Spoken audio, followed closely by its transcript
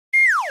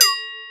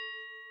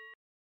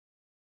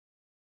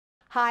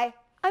Hi,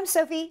 I'm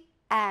Sophie,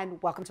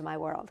 and welcome to my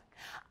world.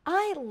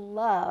 I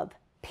love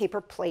paper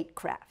plate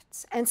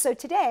crafts, and so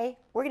today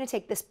we're going to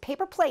take this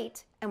paper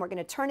plate and we're going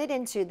to turn it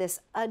into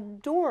this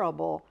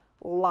adorable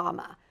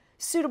llama,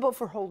 suitable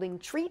for holding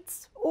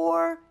treats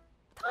or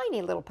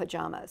tiny little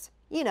pajamas.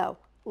 You know,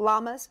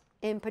 llamas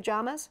in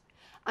pajamas.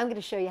 I'm going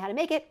to show you how to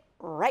make it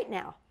right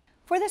now.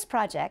 For this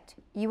project,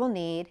 you will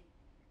need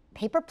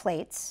paper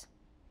plates,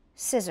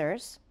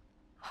 scissors,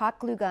 hot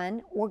glue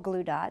gun or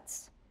glue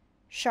dots,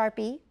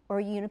 Sharpie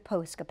or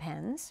Uniposca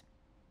pens,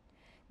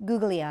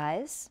 googly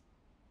eyes,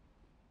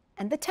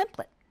 and the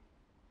template.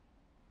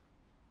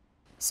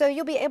 So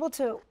you'll be able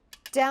to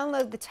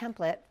download the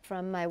template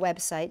from my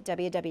website,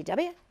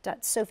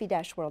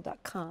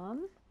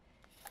 www.sophie-world.com.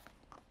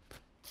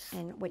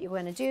 And what you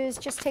want to do is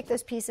just take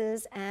those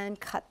pieces and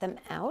cut them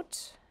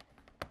out.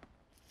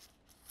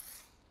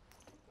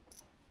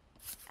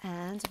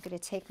 And I'm going to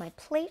take my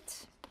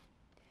plate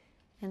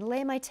and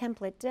lay my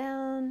template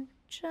down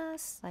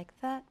just like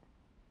that.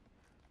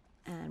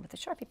 And with a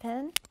Sharpie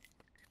pen,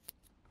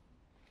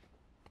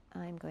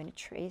 I'm going to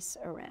trace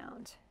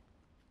around.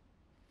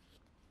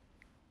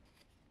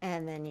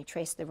 And then you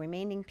trace the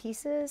remaining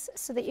pieces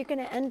so that you're going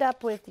to end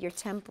up with your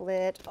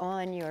template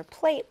on your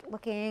plate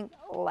looking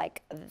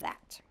like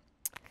that.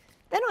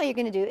 Then all you're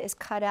going to do is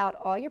cut out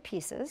all your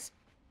pieces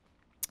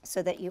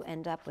so that you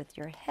end up with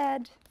your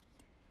head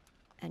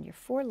and your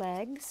four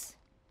legs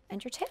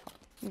and your tail.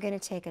 I'm going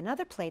to take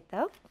another plate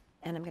though,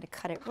 and I'm going to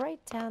cut it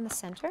right down the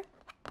center.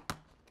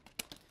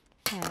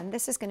 And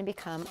this is going to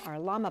become our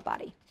llama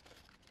body.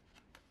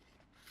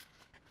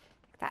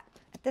 Like that.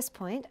 At this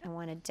point, I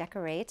want to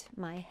decorate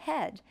my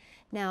head.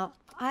 Now,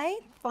 I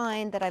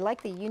find that I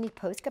like the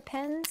Uniposca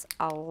pens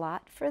a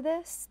lot for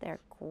this. They're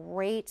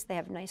great. They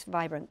have nice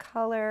vibrant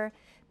color.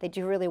 They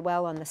do really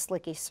well on the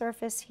slicky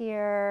surface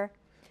here.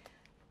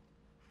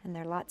 And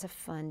they're lots of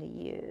fun to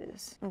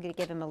use. I'm going to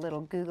give him a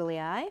little googly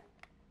eye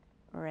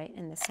right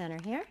in the center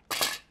here.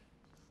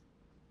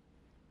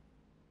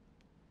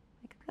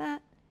 Like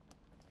that.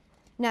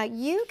 Now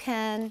you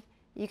can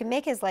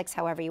make his legs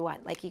however you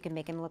want. Like you can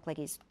make him look like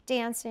he's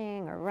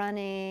dancing or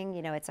running,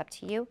 you know, it's up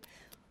to you.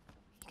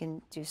 You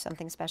can do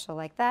something special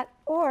like that.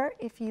 Or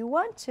if you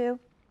want to,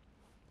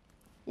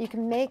 you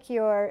can make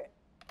your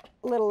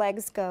little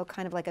legs go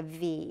kind of like a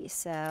V.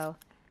 So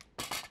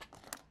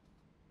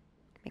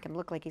make him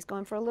look like he's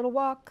going for a little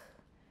walk,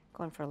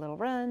 going for a little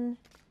run.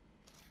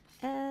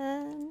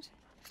 And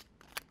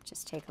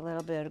just take a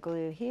little bit of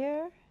glue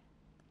here.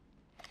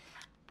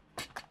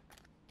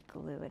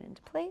 Glue it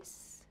into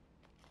place.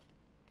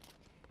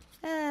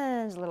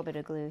 And a little bit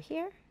of glue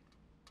here.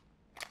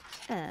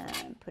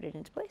 And put it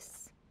into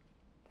place.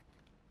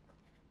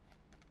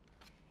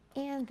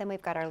 And then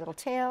we've got our little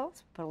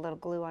tails. Put a little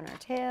glue on our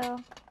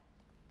tail.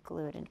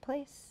 Glue it into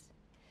place.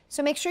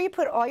 So make sure you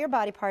put all your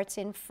body parts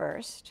in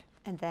first,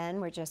 and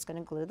then we're just going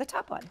to glue the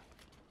top on.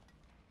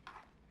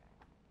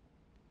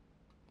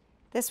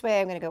 This way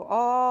I'm going to go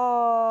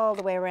all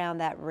the way around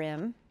that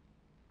rim.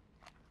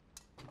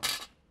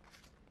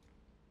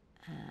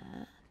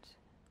 And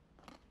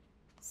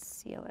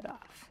seal it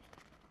off.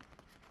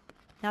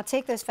 Now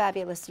take those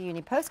fabulous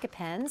Uniposca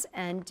pens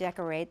and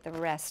decorate the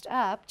rest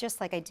up, just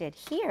like I did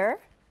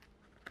here.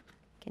 You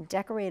can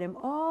decorate them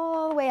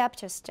all the way up,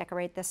 just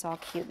decorate this all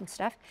cute and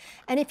stuff.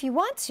 And if you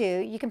want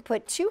to, you can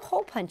put 2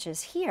 hole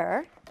punches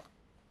here,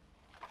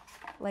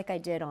 like I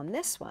did on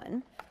this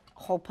one.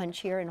 A hole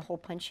punch here and a hole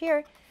punch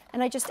here.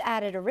 And I just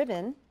added a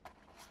ribbon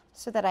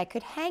so that I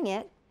could hang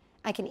it.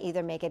 I can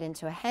either make it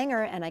into a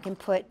hanger and I can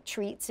put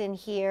treats in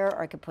here,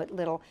 or I could put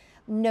little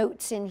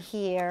notes in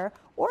here,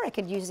 or I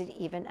could use it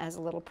even as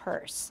a little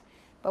purse.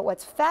 But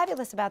what's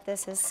fabulous about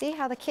this is see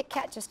how the Kit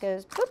Kat just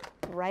goes boop,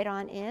 right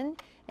on in,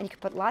 and you can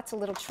put lots of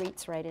little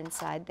treats right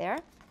inside there.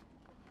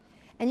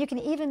 And you can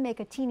even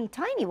make a teeny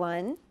tiny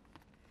one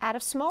out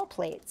of small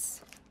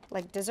plates,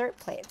 like dessert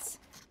plates.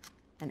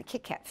 And the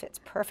Kit Kat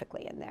fits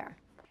perfectly in there.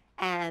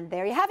 And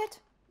there you have it,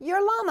 your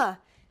llama,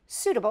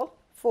 suitable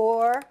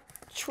for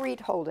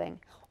treat holding.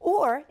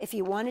 Or if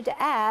you wanted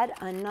to add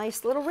a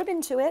nice little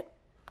ribbon to it,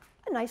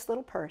 a nice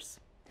little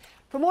purse.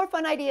 For more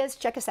fun ideas,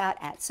 check us out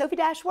at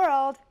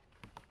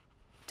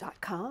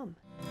sophie-world.com.